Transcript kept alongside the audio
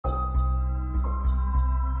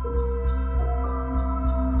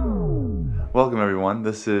Welcome, everyone.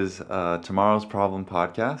 This is Tomorrow's Problem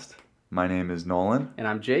podcast. My name is Nolan. And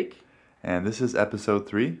I'm Jake. And this is episode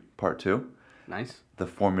 3, part 2. Nice. The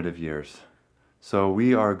formative years. So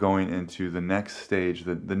we are going into the next stage,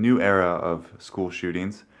 the new era of school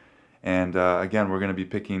shootings. And again, we're going to be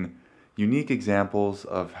picking unique examples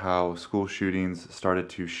of how school shootings started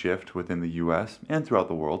to shift within the U.S. and throughout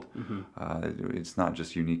the world. It's not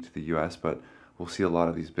just unique to the U.S., but we'll see a lot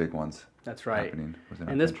of these big ones. That's right. Happening within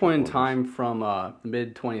our And this country's point in borders. time, from the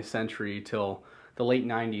mid-20th century till the late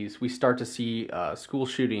 90s, we start to see school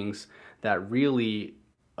shootings that really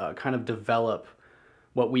kind of develop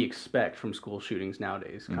what we expect from school shootings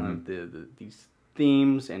nowadays. Kind of these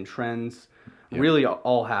themes and trends really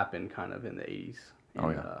all happen kind of in the 80s and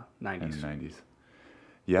 90s. In the 90s.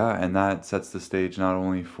 Yeah, and that sets the stage not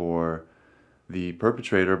only for the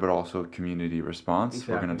perpetrator, but also community response.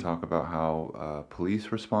 Exactly. We're going to talk about how police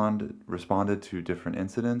responded to different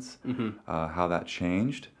incidents, how that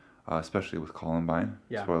changed, especially with Columbine.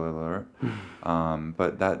 Yeah. Spoiler alert.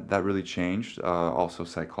 But that really changed. Also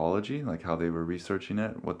psychology, like how they were researching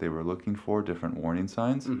it, what they were looking for, different warning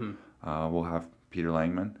signs. We'll have Peter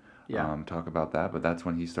Langman talk about that. But that's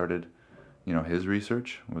when he started, his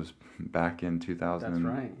research was back in 2000. That's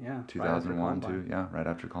right, yeah. 2001 too, right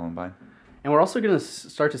after Columbine. And we're also going to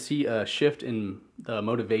start to see a shift in the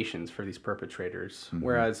motivations for these perpetrators.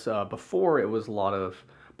 Whereas before it was a lot of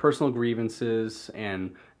personal grievances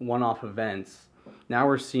and one-off events, now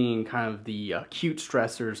we're seeing kind of the acute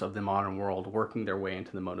stressors of the modern world working their way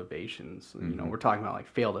into the motivations. We're talking about like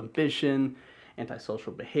failed ambition,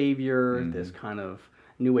 antisocial behavior, this kind of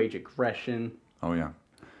new age aggression. Oh yeah.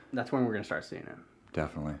 That's when we're going to start seeing it.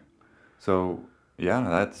 Definitely. So yeah,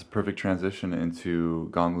 that's a perfect transition into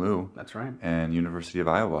Gonglu. That's right. And University of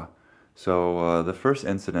Iowa. So the first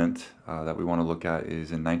incident that we want to look at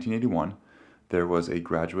is in 1981. There was a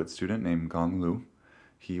graduate student named Gonglu.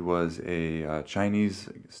 He was a Chinese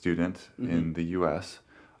student in the U.S.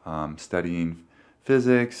 Studying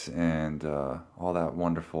physics and all that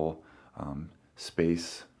wonderful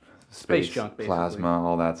space junk, basically. plasma,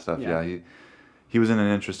 all that stuff. Yeah. He was in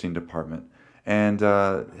an interesting department, and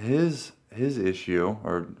his issue,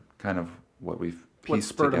 or kind of what we've pieced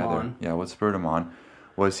spurred him together, on. what spurred him on,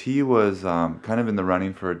 was he was kind of in the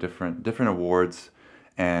running for different awards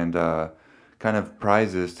and kind of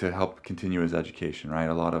prizes to help continue his education. Right,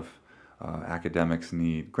 a lot of academics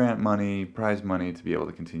need grant money, prize money to be able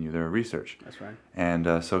to continue their research. That's right.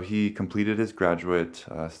 And so he completed his graduate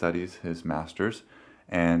studies, his master's,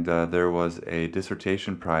 and there was a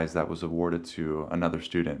dissertation prize that was awarded to another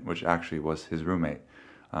student, which actually was his roommate,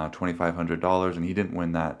 $2,500, and he didn't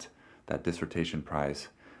win that dissertation prize,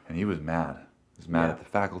 and he was mad. He was mad at the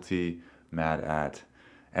faculty, mad at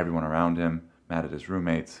everyone around him, mad at his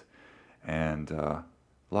roommates, and a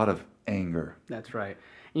lot of anger. That's right.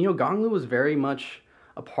 And Gonglu was very much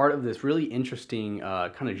a part of this really interesting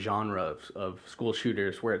kind of genre of school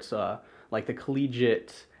shooters where it's like the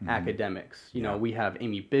collegiate academics. We have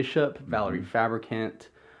Amy Bishop, Valerie Fabricant,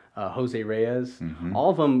 Jose Reyes, all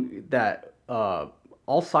of them that,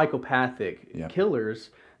 all psychopathic killers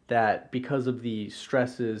that because of the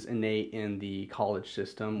stresses innate in the college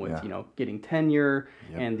system with, getting tenure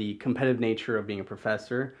and the competitive nature of being a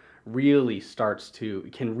professor really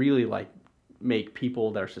can really like make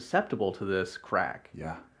people that are susceptible to this crack.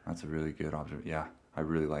 Yeah, that's a really good observation. Yeah, I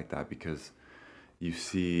really like that because you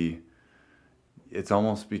see it's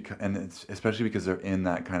almost and it's especially because they're in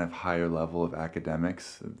that kind of higher level of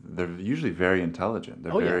academics. They're usually very intelligent.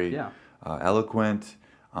 They're very eloquent,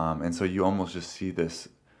 and so you almost just see this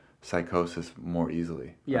psychosis more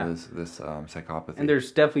easily. Yeah, this psychopathy. And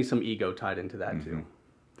there's definitely some ego tied into that too.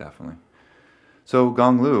 Definitely. So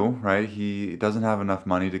Gonglu, right? He doesn't have enough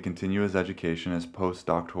money to continue his education, his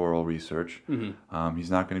postdoctoral research.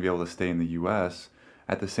 He's not going to be able to stay in the U.S.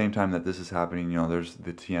 At the same time that this is happening, there's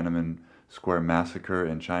the Tiananmen Square massacre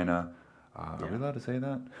in China. Are we allowed to say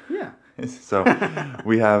that? Yeah. So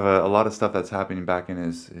we have a lot of stuff that's happening back in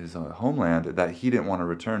his homeland that he didn't want to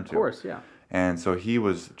return to. Of course, yeah. And so he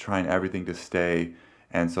was trying everything to stay.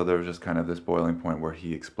 And so there was just kind of this boiling point where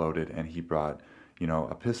he exploded, and he brought,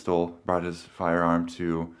 a pistol, brought his firearm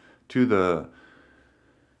to campus.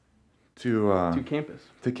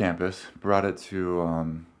 To campus, brought it to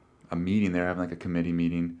a meeting. They were having like a committee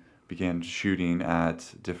meeting. Began shooting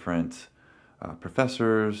at different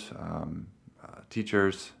professors,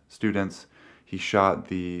 teachers, students. He shot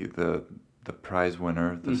the prize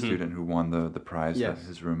winner, the student who won the prize,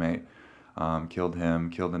 his roommate. Killed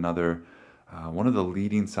him. Killed another. One of the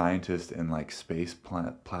leading scientists in like space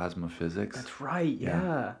plasma physics. That's right.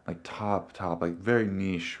 Yeah. Like top, like very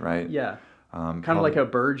niche, right? Yeah. Kind of like a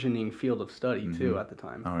burgeoning field of study too at the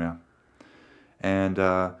time. Oh yeah. And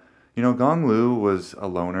Gong Lu was a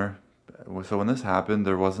loner. So when this happened,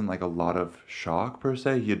 there wasn't like a lot of shock per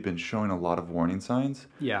se. He had been showing a lot of warning signs.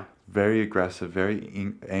 Yeah. Very aggressive,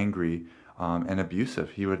 very angry, and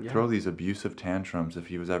abusive. He would throw these abusive tantrums if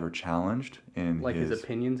he was ever challenged in his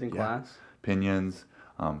opinions in class. Opinions,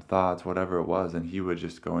 thoughts, whatever it was, and he would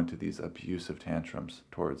just go into these abusive tantrums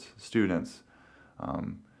towards students,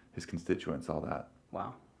 his constituents, all that.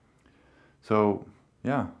 Wow. So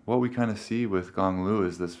yeah, what we kind of see with Gong Lu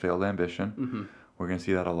is this failed ambition. Mm-hmm. We're going to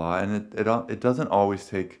see that a lot, and it doesn't always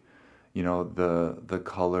take, the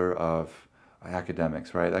color of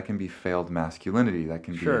academics, right? That can be failed masculinity. That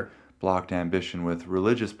can be blocked ambition with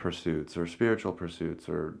religious pursuits or spiritual pursuits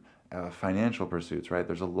or financial pursuits, right?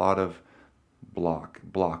 There's a lot of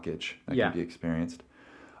blockage that can be experienced,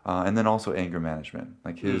 and then also anger management,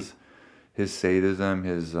 like his sadism,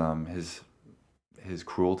 his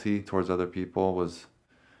cruelty towards other people was,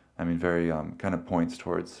 very kind of points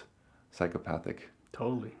towards psychopathic.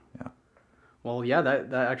 Totally. Yeah. Well, yeah,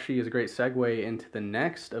 that actually is a great segue into the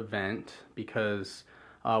next event, because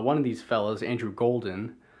one of these fellows, Andrew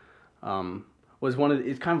Golden, was one of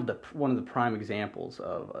the prime examples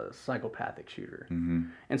of a psychopathic shooter. Mm-hmm.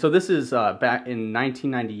 And so this is back in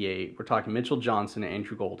 1998. We're talking Mitchell Johnson and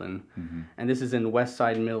Andrew Golden, and this is in West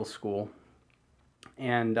Side Middle School.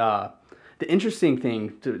 And the interesting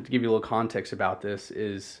thing, to give you a little context about this,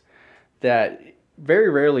 is that very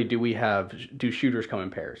rarely do shooters come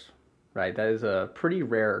in pairs, right? That is a pretty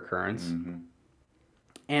rare occurrence. Mm-hmm.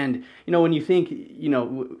 And, when you think,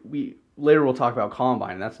 we later we'll talk about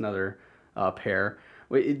Columbine, that's another pair.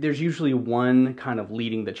 There's usually one kind of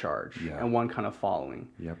leading the charge and one kind of following.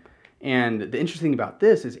 Yep. And the interesting thing about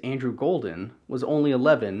this is Andrew Golden was only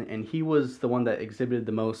 11, and he was the one that exhibited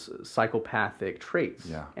the most psychopathic traits.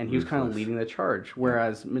 Yeah, and he was kind of leading the charge,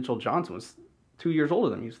 whereas Mitchell Johnson was 2 years older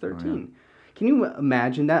than him. He was 13. Oh, yeah. Can you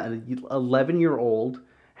imagine that, an 11-year-old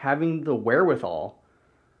having the wherewithal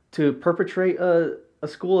to perpetrate a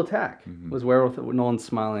school attack? Was wherewithal? Nolan's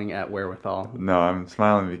smiling at wherewithal. No, I'm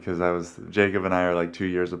smiling because Jacob and I are like 2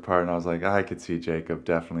 years apart, and I was like, I could see Jacob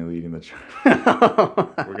definitely leading the charge.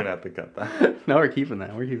 We're gonna have to cut that. No, we're keeping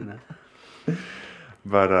that.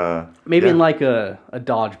 But maybe in like a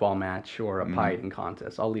dodgeball match or a pie eating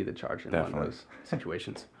contest, I'll lead the charge in one of those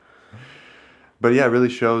situations. But yeah, it really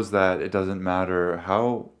shows that it doesn't matter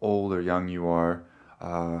how old or young you are.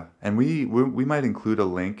 And we might include a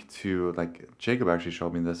link to, like, Jacob actually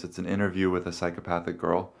showed me this. It's an interview with a psychopathic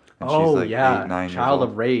girl. And she's like 8, 9 years Child old.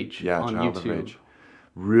 of Rage on Child YouTube. Of Rage.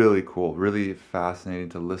 Really cool. Really fascinating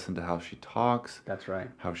to listen to how she talks. That's right.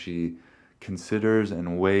 How she considers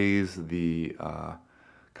and weighs the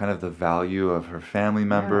kind of the value of her family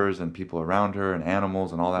members and people around her and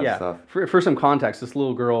animals and all that stuff. For some context, this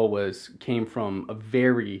little girl came from a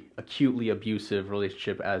very acutely abusive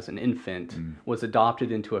relationship as an infant, was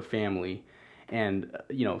adopted into a family, and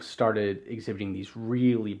started exhibiting these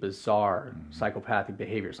really bizarre psychopathic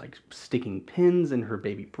behaviors, like sticking pins in her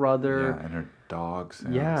baby brother. Yeah, and her dogs.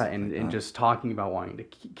 And just talking about wanting to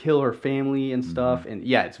kill her family and stuff. And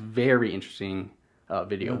it's very interesting.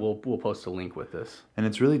 Video. We'll post a link with this. And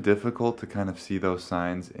it's really difficult to kind of see those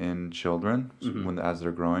signs in children as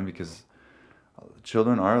they're growing, because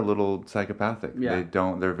children are a little psychopathic. Yeah.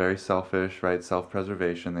 They're very selfish, right?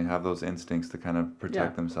 Self-preservation. They have those instincts to kind of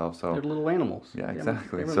protect themselves. So they're little animals. Yeah,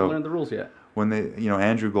 exactly. They haven't learned the rules yet. When they,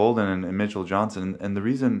 Andrew Golden and Mitchell Johnson, and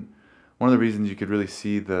one of the reasons you could really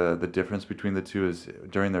see the difference between the two is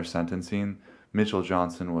during their sentencing, Mitchell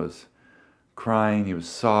Johnson was crying. He was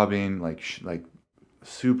sobbing, like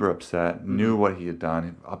super upset, knew what he had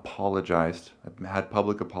done, apologized, made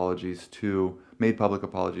public apologies to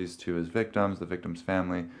his victims, the victim's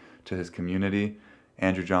family, to his community.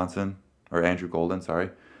 Andrew Golden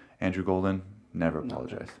never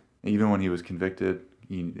apologized. Even when he was convicted,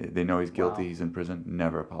 they know he's guilty, he's in prison,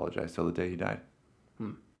 never apologized till the day he died.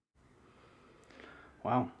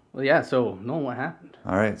 Wow. Well, yeah, so Nolan, what happened?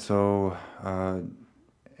 All right, so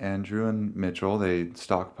Andrew and Mitchell, they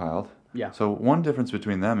stockpiled. Yeah. So one difference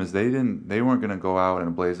between them is they weren't going to go out in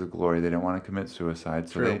a blaze of glory. They didn't want to commit suicide.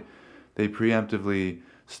 So they preemptively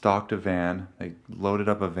stocked a van. They loaded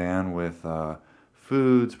up a van with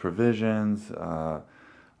foods, provisions, a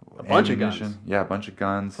bunch of guns. Yeah, a bunch of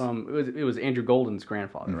guns. It was Andrew Golden's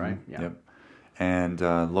grandfather, right? Yeah. Yep. And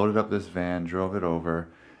loaded up this van, drove it over,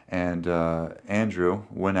 and Andrew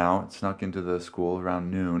went out, snuck into the school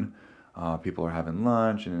around noon. People are having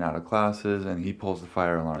lunch in and out of classes, and he pulls the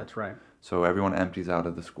fire alarm. That's right. So everyone empties out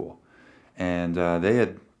of the school. And they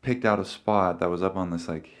had picked out a spot that was up on this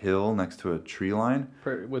like hill next to a tree line.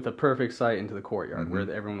 With a perfect sight into the courtyard where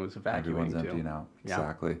everyone was evacuating. Everyone's emptying out. Yeah.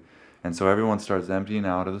 Exactly. And so everyone starts emptying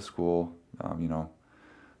out of the school, you know,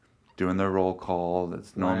 doing their roll call.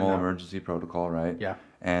 That's normal emergency protocol, right? Yeah.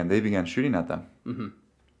 And they began shooting at them.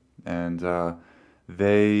 And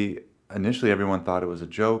initially everyone thought it was a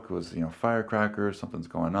joke. It was, you know, firecrackers, something's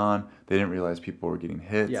going on. They didn't realize people were getting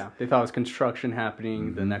hit. Yeah, they thought it was construction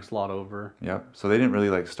happening the next lot over. Yep. So they didn't really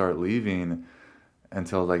like start leaving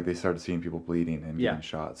until like they started seeing people bleeding and getting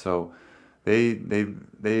shot. So they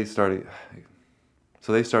started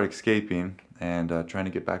escaping and trying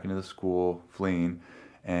to get back into the school, fleeing,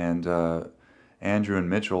 and Andrew and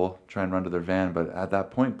Mitchell try and run to their van, but at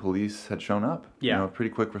that point police had shown up. Yeah. You know, pretty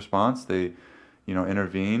quick response. They, you know,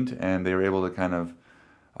 intervened, and they were able to kind of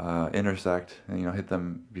intersect and, you know, hit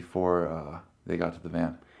them before they got to the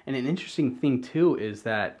van. And an interesting thing too is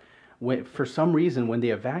that for some reason when they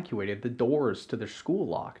evacuated, the doors to their school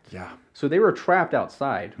locked. Yeah. So they were trapped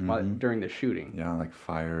outside during the shooting. Yeah, like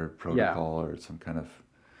fire protocol or some kind of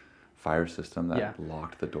fire system that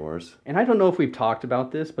locked the doors. And I don't know if we've talked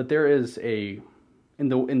about this, but there is in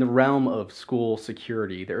the realm of school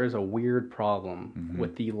security, there is a weird problem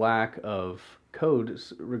with the lack of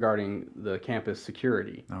codes regarding the campus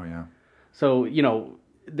security. Oh yeah. So, you know,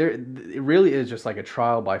 it really is just like a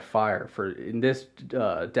trial by fire for in this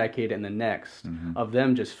decade and the next of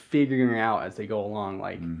them just figuring out as they go along,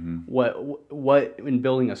 like what in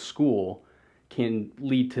building a school can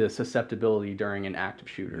lead to susceptibility during an active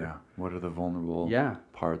shooter. Yeah. What are the vulnerable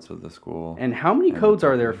parts of the school? And how many codes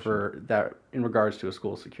are there for that in regards to a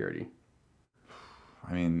school security?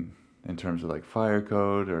 I mean, in terms of like fire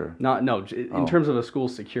code or in terms of a school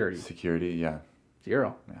security. Security, yeah.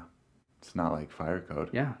 0. Yeah. It's not like fire code.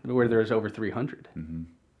 Yeah, where there's over 300.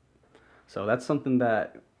 So that's something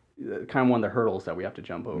that kind of one of the hurdles that we have to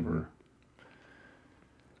jump over.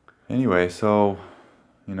 Anyway, so,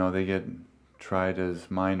 you know, they get tried as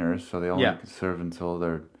minors, so they only serve until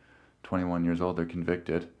they're 21 years old. They're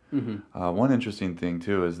convicted. One interesting thing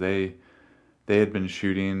too is they had been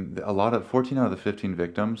shooting 14 out of the 15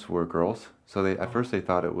 victims were girls. So at first they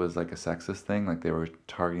thought it was like a sexist thing, like they were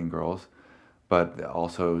targeting girls, but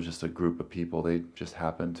also it was just a group of people. They just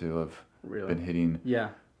happened to have been hitting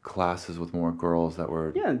classes with more girls that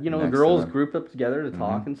were you know, the girls grouped up together to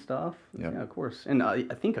talk and stuff. Yeah, of course. And I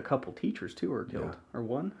think a couple teachers too were killed, or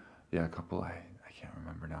one. Yeah, a couple. I can't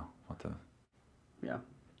remember now. But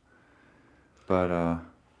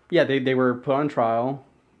they were put on trial,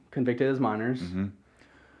 convicted as minors.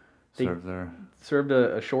 They served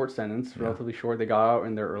a short sentence, relatively short. They got out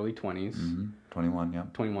in their early 20s. 21, yeah.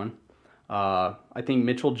 21. I think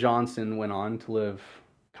Mitchell Johnson went on to live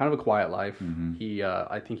kind of a quiet life.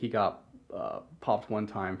 I think he got popped one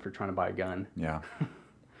time for trying to buy a gun. Yeah.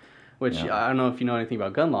 Which I don't know if you know anything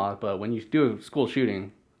about gun law, but when you do a school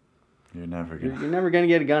shooting, you're never gonna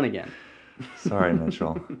get a gun again. Sorry,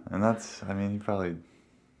 Mitchell. And you probably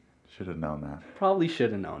should have known that. Probably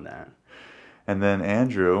should have known that. And then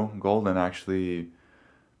Andrew Golden actually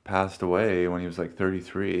passed away when he was like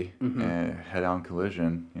 33, head-on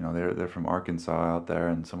collision. You know, they're from Arkansas out there,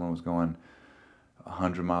 and someone was going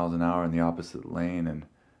 100 miles an hour in the opposite lane and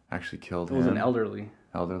actually killed him. It was an elderly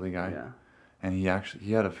guy. Yeah. And he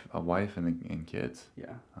had a wife and kids.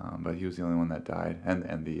 Yeah. But he was the only one that died,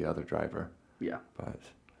 and the other driver. Yeah. But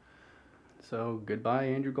so goodbye,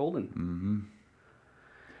 Andrew Golden.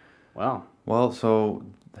 Wow. Well, so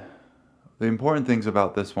the important things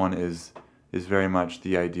about this one is very much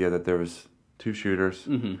the idea that there was two shooters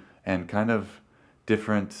and kind of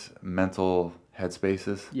different mental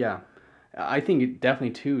headspaces. Yeah. I think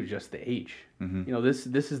definitely too just the age. You know, this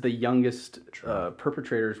is the youngest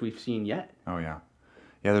perpetrators we've seen yet. Oh yeah.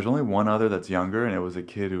 Yeah, there's only one other that's younger, and it was a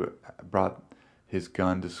kid who brought his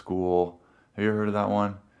gun to school. Have you ever heard of that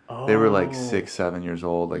one? Oh. They were like 6, 7 years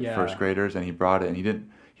old, like first graders, and he brought it, and he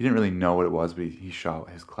didn't really know what it was, but he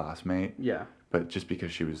shot his classmate. Yeah. But just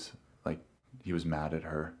because he was mad at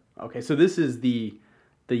her. Okay, so this is the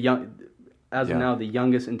young, as of now, the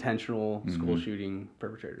youngest intentional school shooting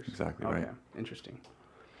perpetrators. Exactly right. Okay, interesting.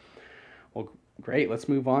 Well, great. Let's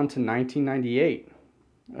move on to 1998.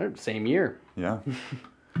 Same year. Yeah.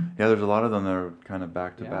 Yeah, there's a lot of them that are kind of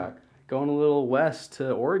back to back. Going a little west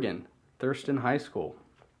to Oregon, Thurston High School.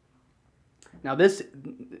 Now this,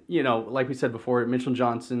 you know, like we said before, Mitchell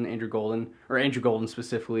Johnson, Andrew Golden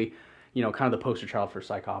specifically, you know, kind of the poster child for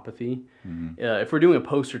psychopathy. If we're doing a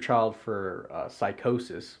poster child for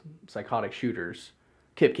psychosis, psychotic shooters,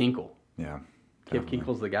 Kip Kinkle. Yeah. Kip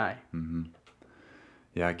Kinkle's the guy.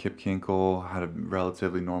 Yeah, Kip Kinkle had a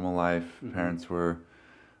relatively normal life. Parents were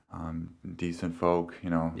decent folk, you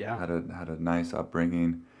know, Yeah. had a nice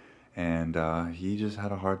upbringing, and he just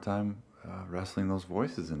had a hard time wrestling those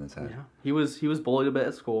voices in his head. Yeah. He was bullied a bit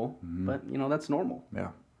at school, but you know, that's normal. Yeah.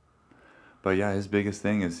 But yeah, his biggest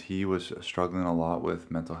thing is he was struggling a lot with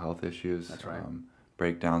mental health issues. That's right.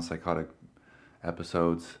 Breakdown, psychotic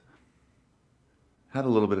episodes. Had a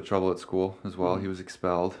little bit of trouble at school as well. He was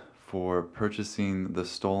expelled for purchasing the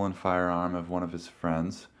stolen firearm of one of his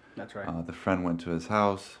friends. That's right. The friend went to his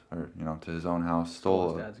house, or you know, to his own house,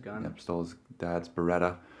 Stole his dad's gun. Yep, stole his dad's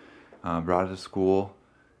Beretta, brought it to school,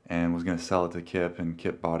 and was going to sell it to Kip, and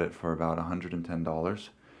Kip bought it for about $110.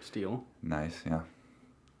 Steal. Nice, yeah,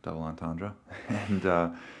 double entendre.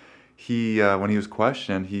 And he, when he was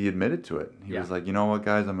questioned, he admitted to it. He was like, you know what,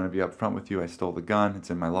 guys, I'm going to be up front with you. I stole the gun. It's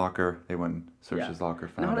in my locker. They went and searched his locker,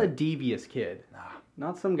 found Not it. a devious kid. Nah.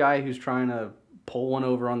 Not some guy who's trying to pull one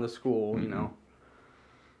over on the school, you know.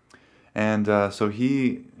 And so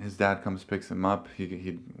his dad comes, picks him up.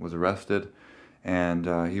 He was arrested,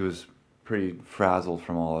 and he was pretty frazzled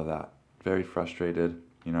from all of that. Very frustrated.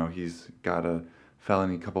 You know, he's got a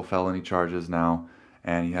couple felony charges now,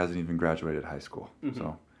 and he hasn't even graduated high school.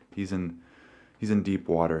 So he's in deep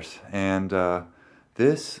waters. And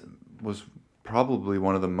this was probably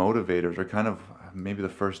one of the motivators, or kind of maybe the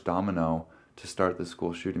first domino to start the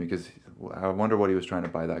school shooting, because I wonder what he was trying to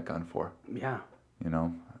buy that gun for. Yeah. You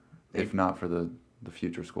know, if not for the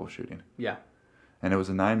future school shooting. Yeah. And it was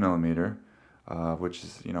a 9mm, which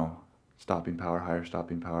is, you know, stopping power, higher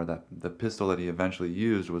stopping power. That the pistol that he eventually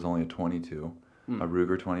used was only a 22, a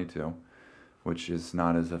Ruger 22, which is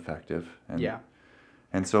not as effective. And,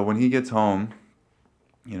 and so when he gets home,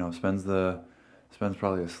 you know, spends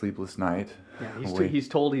probably a sleepless night. Yeah, he's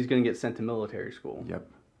told he's going to get sent to military school. Yep.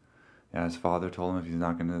 Yeah, his father told him if he's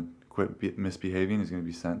not going to quit misbehaving, he's going to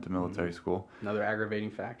be sent to military school. Another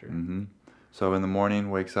aggravating factor. So in the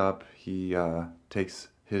morning, wakes up, he takes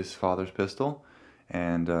his father's pistol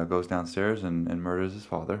and goes downstairs and murders his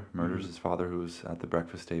father. Murders his father, who's at the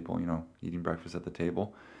breakfast table, you know, eating breakfast at the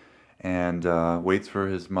table, and waits for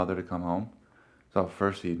his mother to come home. So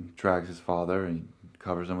first he drags his father and he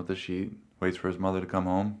covers him with a sheet, waits for his mother to come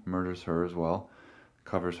home, murders her as well,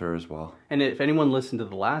 covers her as well. And if anyone listened to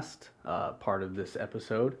the last part of this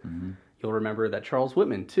episode, you'll remember that Charles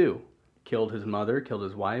Whitman, too, killed his mother, killed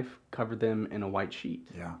his wife, covered them in a white sheet.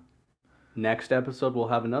 Yeah. Next episode, we'll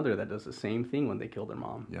have another that does the same thing when they kill their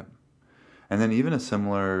mom. Yep. And then even a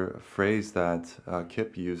similar phrase that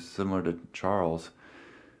Kip used, similar to Charles,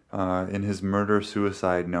 in his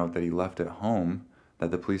murder-suicide note that he left at home,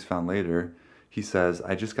 that the police found later, he says,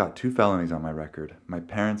 "I just got 2 felonies on my record. My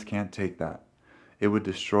parents can't take that. It would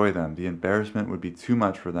destroy them. The embarrassment would be too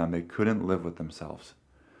much for them. They couldn't live with themselves."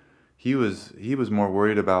 He was more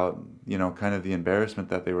worried about, you know, kind of the embarrassment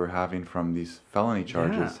that they were having from these felony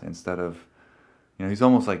charges instead of, you know, he's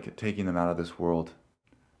almost like taking them out of this world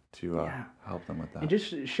to help them with that. It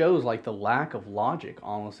just shows like the lack of logic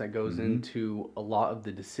almost that goes into a lot of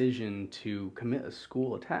the decision to commit a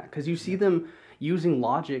school attack. Because you see them using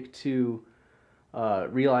logic to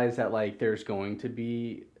realize that like there's going to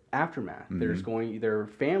be aftermath. Their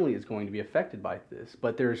family is going to be affected by this,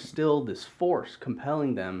 but there's still this force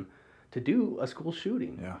compelling them to do a school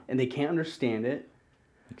shooting. Yeah. And they can't understand it.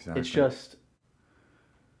 Exactly. It's just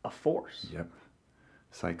a force. Yep.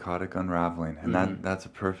 Psychotic unraveling. And that's a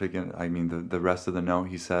perfect, I mean, the rest of the note,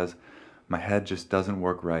 he says, "My head just doesn't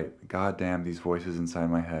work right. God damn these voices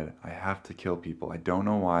inside my head. I have to kill people. I don't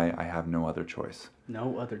know why. I have no other choice."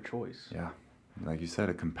 No other choice. Yeah. Like you said,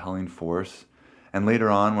 a compelling force. And later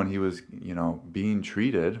on, when he was, you know, being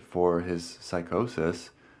treated for his psychosis,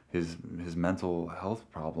 his mental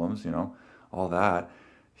health problems, you know, all that,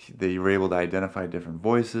 they were able to identify different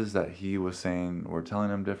voices that he was saying were telling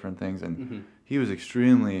him different things. And he was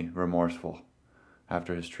extremely remorseful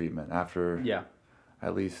after his treatment, after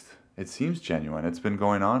at least it seems genuine. It's been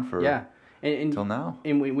going on for until now.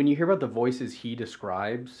 And when you hear about the voices he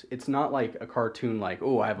describes, it's not like a cartoon like,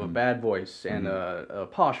 oh, I have a bad voice and a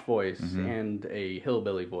posh voice and a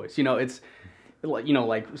hillbilly voice. You know, it's like, you know,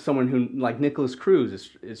 like someone who, like Nicholas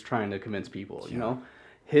Cruz is trying to convince people, you know.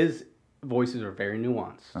 His voices are very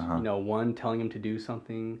nuanced. You know, one telling him to do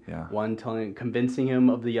something, one convincing him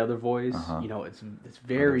of the other voice. You know, it's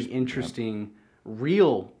very interesting,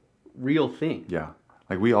 real thing. Yeah.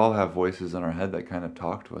 Like we all have voices in our head that kind of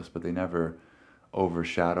talk to us, but they never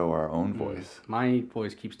overshadow our own voice. My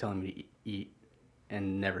voice keeps telling me to eat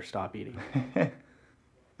and never stop eating.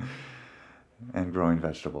 And growing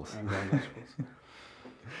vegetables.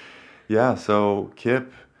 Yeah, so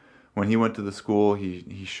Kip, when he went to the school,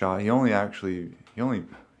 he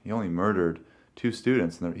only murdered 2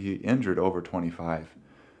 students, and he injured over 25.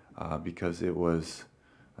 because it was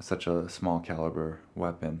such a small caliber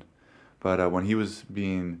weapon. But when he was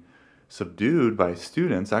being subdued by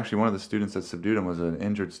students, actually one of the students that subdued him was an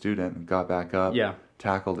injured student and got back up,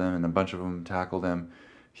 tackled him, and a bunch of them tackled him.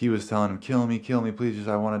 He was telling him, kill me, please, just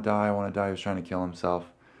I want to die, I want to die. He was trying to kill himself.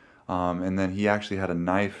 And then he actually had a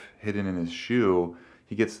knife hidden in his shoe.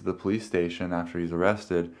 He gets to the police station after he's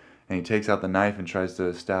arrested, and he takes out the knife and tries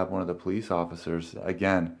to stab one of the police officers.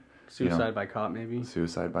 Again, suicide by cop, maybe?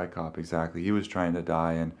 Suicide by cop, exactly. He was trying to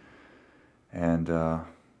die, and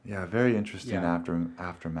yeah, very interesting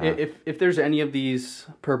aftermath. If there's any of these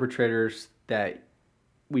perpetrators that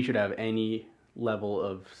we should have any level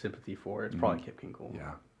of sympathy for, it's probably Kip Kinkle.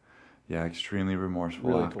 Yeah, extremely remorseful.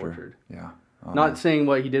 Really tortured. Yeah. Not saying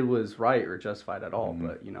what he did was right or justified at all,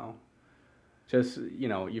 but, just,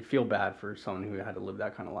 you feel bad for someone who had to live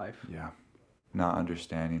that kind of life. Yeah. Not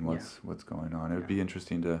understanding what's going on. It would be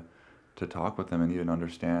interesting to talk with him and even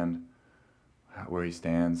understand where he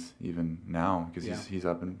stands even now, because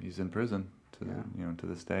he's in prison to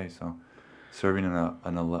this day. So serving in a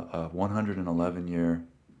 111-year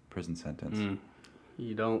prison sentence.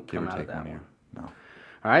 You don't come out of that one. No.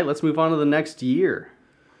 All right, let's move on to the next year.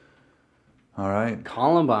 All right.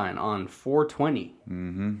 Columbine on 4/20.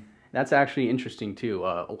 Mm-hmm. That's actually interesting too.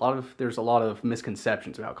 There's a lot of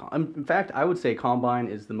misconceptions about Columbine. In fact, I would say Columbine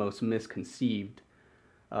is the most misconceived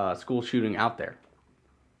school shooting out there.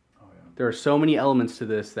 Oh, yeah. There are so many elements to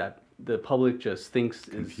this that the public just thinks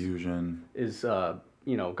confusion is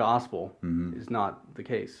gospel. Is not the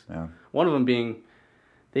case. Yeah. One of them being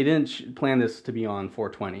they didn't plan this to be on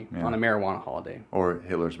 4/20 on a marijuana holiday or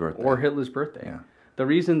Hitler's birthday. Yeah. The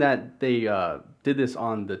reason that they did this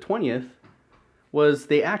on the 20th was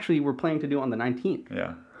they actually were planning to do it on the 19th.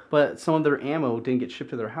 Yeah. But some of their ammo didn't get shipped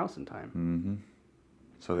to their house in time. Mm-hmm.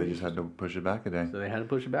 So they just had to push it back a day.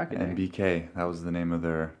 NBK, that was the name of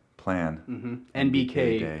their plan. Mm-hmm.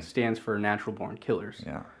 NBK stands for Natural Born Killers.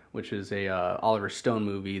 Yeah. Which is a Oliver Stone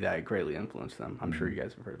movie that greatly influenced them. I'm sure you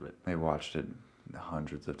guys have heard of it. They watched it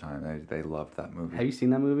hundreds of times. They loved that movie. Have you seen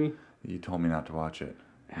that movie? You told me not to watch it.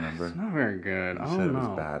 Remember? It's not very good. You said it was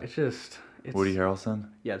bad. It's Woody Harrelson?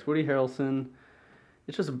 Yeah, it's Woody Harrelson.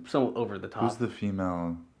 It's just so over the top. Who's the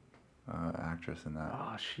female actress in that?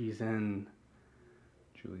 Oh, she's in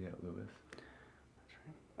Juliette Lewis. That's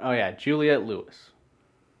right. Oh yeah, Juliette Lewis.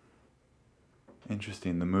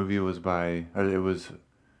 Interesting. The movie was it was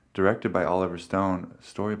directed by Oliver Stone,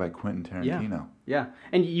 story by Quentin Tarantino. Yeah.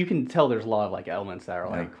 And you can tell there's a lot of elements that are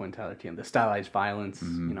like Quentin Tarantino. The stylized violence,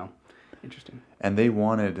 interesting. And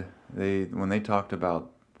when they talked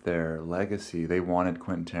about their legacy, they wanted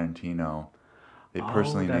Quentin Tarantino. They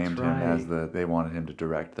personally named him as they wanted him to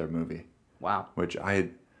direct their movie. Wow. Which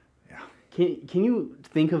Can you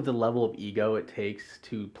think of the level of ego it takes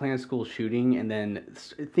to plan a school shooting and then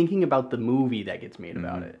thinking about the movie that gets made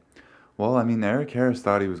about it? Well, I mean, Eric Harris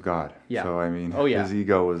thought he was God. Yeah. So, I mean, his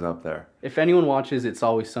ego was up there. If anyone watches It's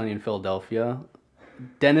Always Sunny in Philadelphia,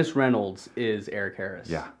 Dennis Reynolds is Eric Harris.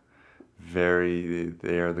 Yeah. He's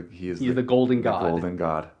the golden god. The golden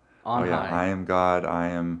god. On high. I am God.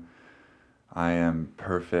 I am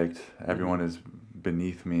perfect. Everyone is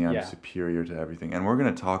beneath me. I'm superior to everything. And we're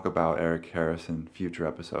going to talk about Eric Harris in future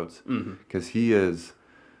episodes because he is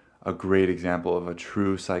a great example of a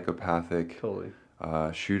true psychopathic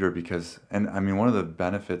shooter. And I mean, one of the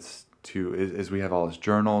benefits too is we have all his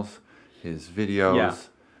journals, his videos. Yeah.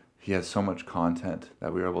 He has so much content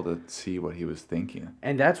that we were able to see what he was thinking.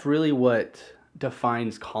 And that's really what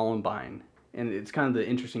defines Columbine. And it's kind of the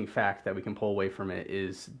interesting fact that we can pull away from it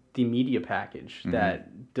is the media package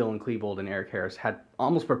that Dylan Klebold and Eric Harris had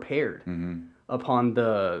almost prepared upon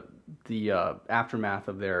the aftermath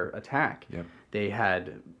of their attack. Yep. They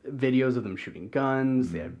had videos of them shooting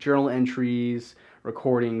guns. They had journal entries,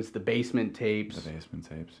 recordings, the basement tapes.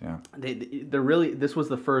 Yeah. This was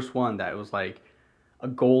the first one that was like a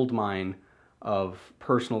gold mine of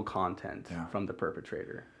personal content from the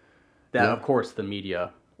perpetrator. That, of course, the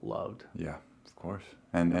media loved. Yeah, of course.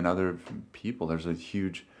 And other people. There's a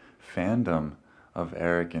huge fandom of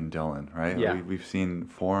Eric and Dylan, right? Yeah. We've seen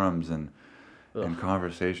forums and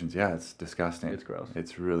conversations. Yeah, it's disgusting. It's gross.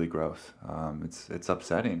 It's really gross. It's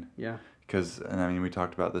upsetting. Yeah. And I mean, we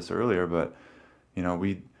talked about this earlier, but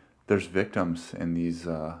there's victims in these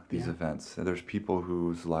events. There's people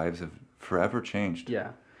whose lives have forever changed.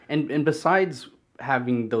 Yeah. And besides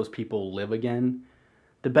having those people live again,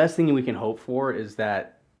 the best thing we can hope for is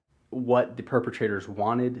that what the perpetrators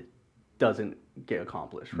wanted doesn't get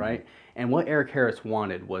accomplished, right? And what Eric Harris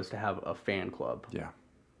wanted was to have a fan club. Yeah.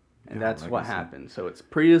 And that's what happened. So it's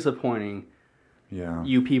pretty disappointing. Yeah.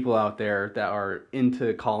 You people out there that are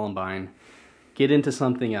into Columbine, Get into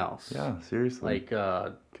something else. Yeah, seriously.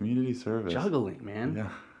 Like Community service. juggling, man. Yeah,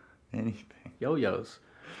 anything. Yo-yos.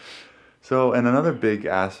 So, and another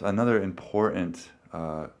important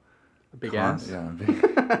Big ass. Yeah,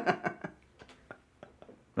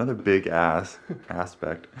 another big ass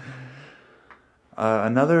aspect.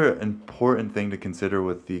 Another important thing to consider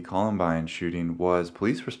with the Columbine shooting was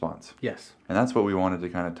police response. Yes. And that's what we wanted to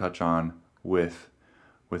kind of touch on with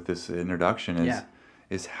this introduction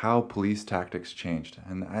is how police tactics changed.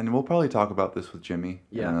 And we'll probably talk about this with Jimmy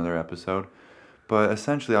in another episode. But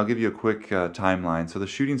essentially, I'll give you a quick timeline. So the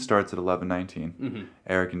shooting starts at 11:19. Mm-hmm.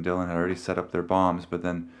 Eric and Dylan had already set up their bombs, but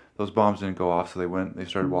then those bombs didn't go off, so they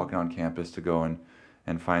started walking on campus to go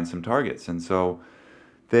and find some targets. And so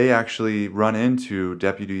they actually run into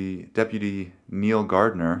Deputy Neil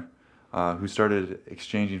Gardner, who started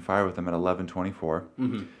exchanging fire with them at 11:24.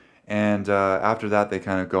 Mm-hmm. And after that, they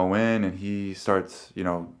kind of go in, and he starts,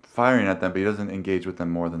 firing at them, but he doesn't engage with them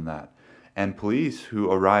more than that. And police who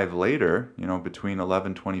arrive later, between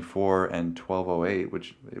 11:24 and 12:08,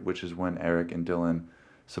 which is when Eric and Dylan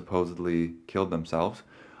supposedly killed themselves.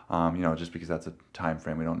 Just because that's a time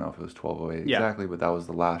frame, we don't know if it was 12:08 exactly, but that was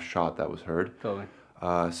the last shot that was heard. Totally.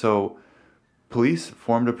 So police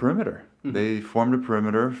formed a perimeter. Mm-hmm. They formed a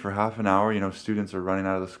perimeter for half an hour. Students are running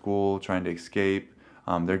out of the school trying to escape.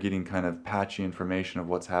 They're getting kind of patchy information of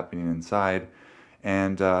what's happening inside.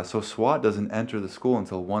 And so SWAT doesn't enter the school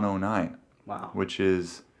until 1:09. Wow. Which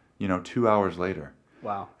is, 2 hours later.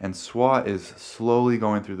 Wow. And SWAT is slowly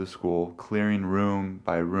going through the school, clearing room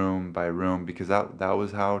by room by room, because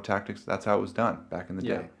that's how it was done back in the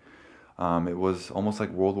day. It was almost like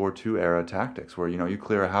World War II era tactics, where, you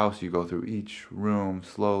clear a house, you go through each room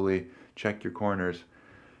slowly, check your corners.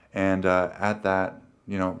 And at that,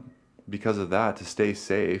 because of that, to stay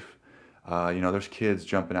safe, there's kids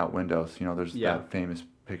jumping out windows. There's that famous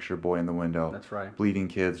picture, boy in the window. That's right. Bleeding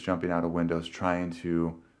kids jumping out of windows trying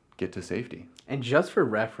to get to safety. And just for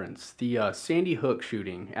reference, the Sandy Hook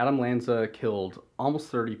shooting, Adam Lanza killed almost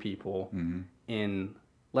 30 people in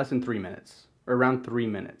less than 3 minutes, or around 3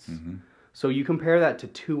 minutes. Mm-hmm. So you compare that to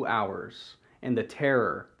 2 hours and the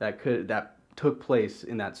terror that took place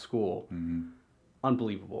in that school. Mm-hmm.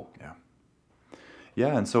 Unbelievable. Yeah.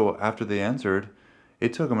 Yeah, and so after they answered,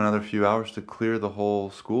 it took them another few hours to clear the whole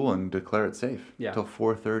school and declare it safe. Yeah. Till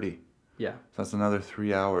 4:30. Yeah. So that's another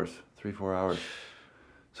 4 hours.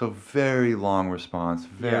 So very long response,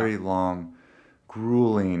 very long,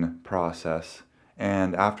 grueling process.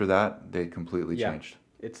 And after that, they completely changed.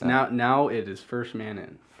 It's now it is first man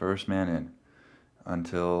in. First man in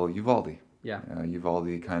until Uvalde. Yeah.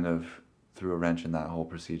 Uvalde kind of threw a wrench in that whole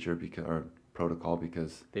procedure protocol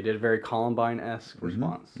because they did a very Columbine-esque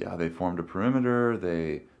response. Yeah, they formed a perimeter.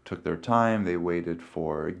 They took their time. They waited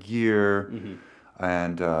for gear. Mm-hmm.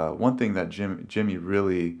 And one thing that Jimmy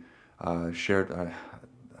really shared,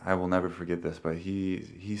 I will never forget this, but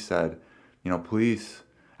he said, police,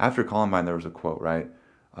 after Columbine, there was a quote, right?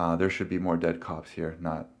 There should be more dead cops here,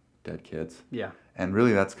 not dead kids. Yeah. And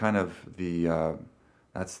really, that's kind of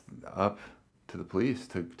that's up to the police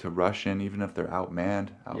to rush in, even if they're outmanned,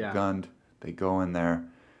 outgunned. They go in there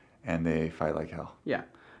and they fight like hell. Yeah.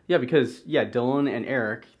 Yeah, because, Dylan and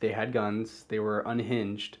Eric, they had guns. They were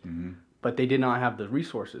unhinged. Mm-hmm. But they did not have the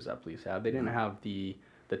resources that police have. They didn't have the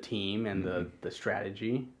team and the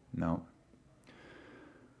strategy. No.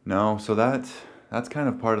 So that's kind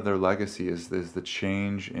of part of their legacy is the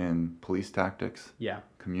change in police tactics. Yeah.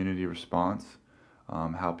 Community response.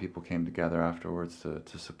 How people came together afterwards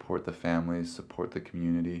to support the families, support the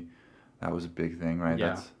community. That was a big thing, right?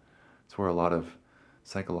 Yeah. That's where a lot of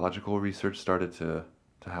psychological research started to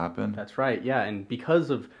happen. That's right. Yeah, and because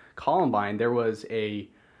of Columbine, there was a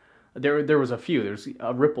There's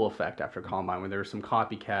a ripple effect after Columbine when there were some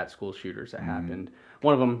copycat school shooters that happened.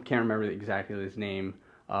 One of them, can't remember exactly his name,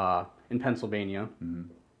 in Pennsylvania,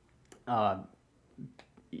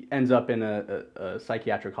 ends up in a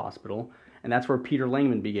psychiatric hospital, and that's where Peter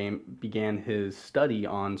Langman began his study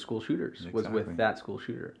on school shooters. Exactly. Was with that school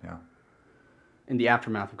shooter. Yeah. In the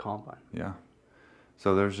aftermath of Columbine. Yeah.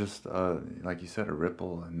 So there's just, like you said, a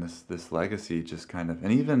ripple, and this legacy just kind of,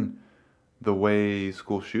 and even the way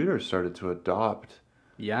school shooters started to adopt.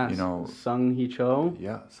 Yeah, Sung Hee Cho.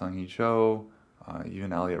 Yeah, Sung Hee Cho,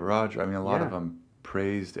 even Elliot Rodger. I mean, a lot of them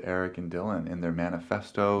praised Eric and Dylan in their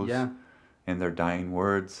manifestos, in their dying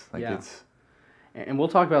words. It's. And we'll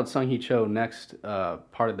talk about Sung Hee Cho next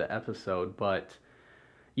part of the episode, but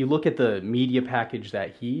you look at the media package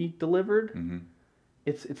that he delivered. Mm-hmm.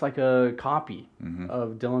 It's like a copy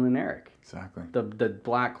of Dylan and Eric. Exactly. The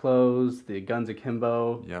black clothes, the guns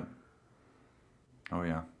akimbo. Yep. Oh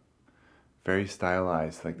yeah. very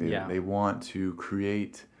stylized. Like they want to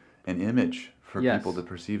create an image for people to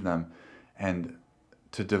perceive them, and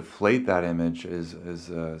to deflate that image is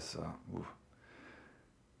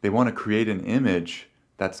they want to create an image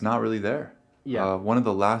that's not really there. Yeah. One of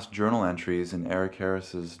the last journal entries in Eric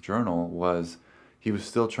Harris's journal was he was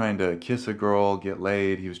still trying to kiss a girl, get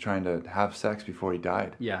laid. He was trying to have sex before he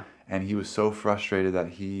died. Yeah. And he was so frustrated that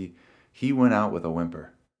he went out with a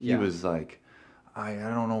whimper. He was like, I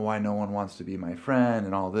don't know why no one wants to be my friend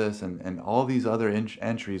and all this. And all these other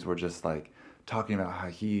entries were just like talking about how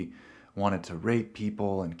he wanted to rape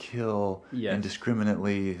people and kill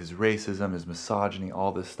indiscriminately, his racism, his misogyny,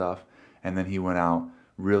 all this stuff. And then he went out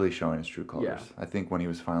really showing his true colors. I think when he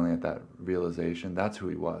was finally at that realization, that's who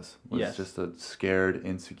he was just a scared,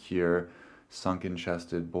 insecure,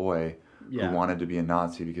 sunken-chested boy who wanted to be a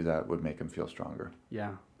Nazi because that would make him feel stronger.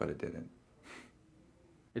 Yeah. But it didn't.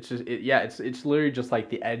 It's just, it's literally just like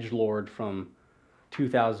the edgelord from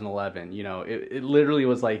 2011. You know, it literally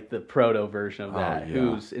was like the proto version of that,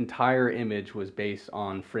 whose entire image was based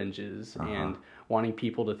on fringes and wanting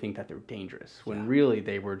people to think that they're dangerous, when really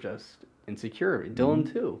they were just insecure.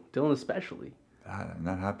 Dylan too. Dylan especially. And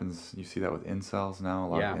that happens, you see that with incels now, a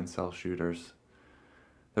lot of incel shooters.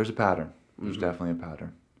 There's a pattern. There's definitely a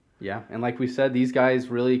pattern. Yeah, and like we said, these guys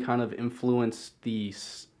really kind of influenced the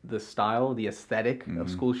style, the aesthetic of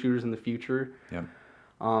school shooters in the future. Yep.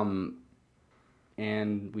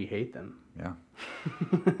 And we hate them. Yeah.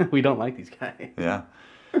 We don't like these guys. Yeah.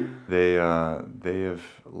 They have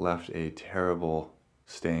left a terrible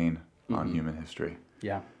stain on human history.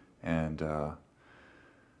 Yeah. And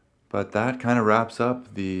but that kind of wraps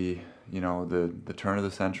up the turn of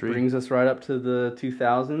the century. Brings us right up to the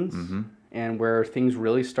 2000s. And where things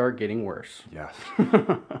really start getting worse. Yes.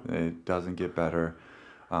 It doesn't get better.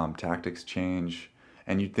 Tactics change,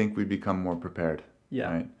 and you'd think we'd become more prepared. Yeah.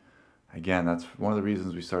 Right? Again, that's one of the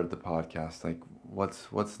reasons we started the podcast. Like,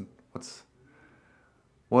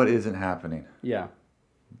 what isn't happening? Yeah.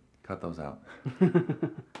 Cut those out.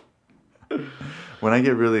 When I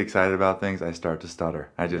get really excited about things, I start to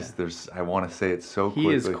stutter. I want to say it so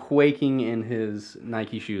quickly. He is quaking in his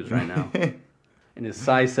Nike shoes right now. In his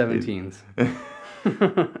size 17s.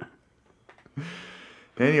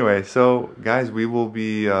 Anyway, so guys, we will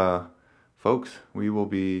be, we will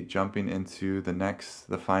be jumping into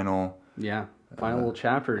the final. Yeah, final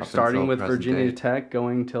chapter, starting with Virginia Tech,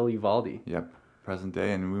 going till Uvalde. Yep, present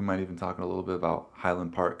day, and we might even talk a little bit about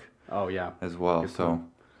Highland Park. Oh yeah, as well. So,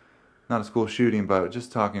 not a school shooting, but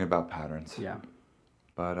just talking about patterns. Yeah.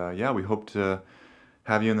 But we hope to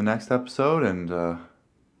have you in the next episode, and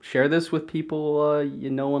share this with people you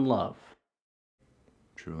know and love.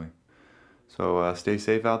 Truly. So stay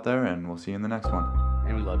safe out there, and we'll see you in the next one.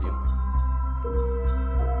 And we love you.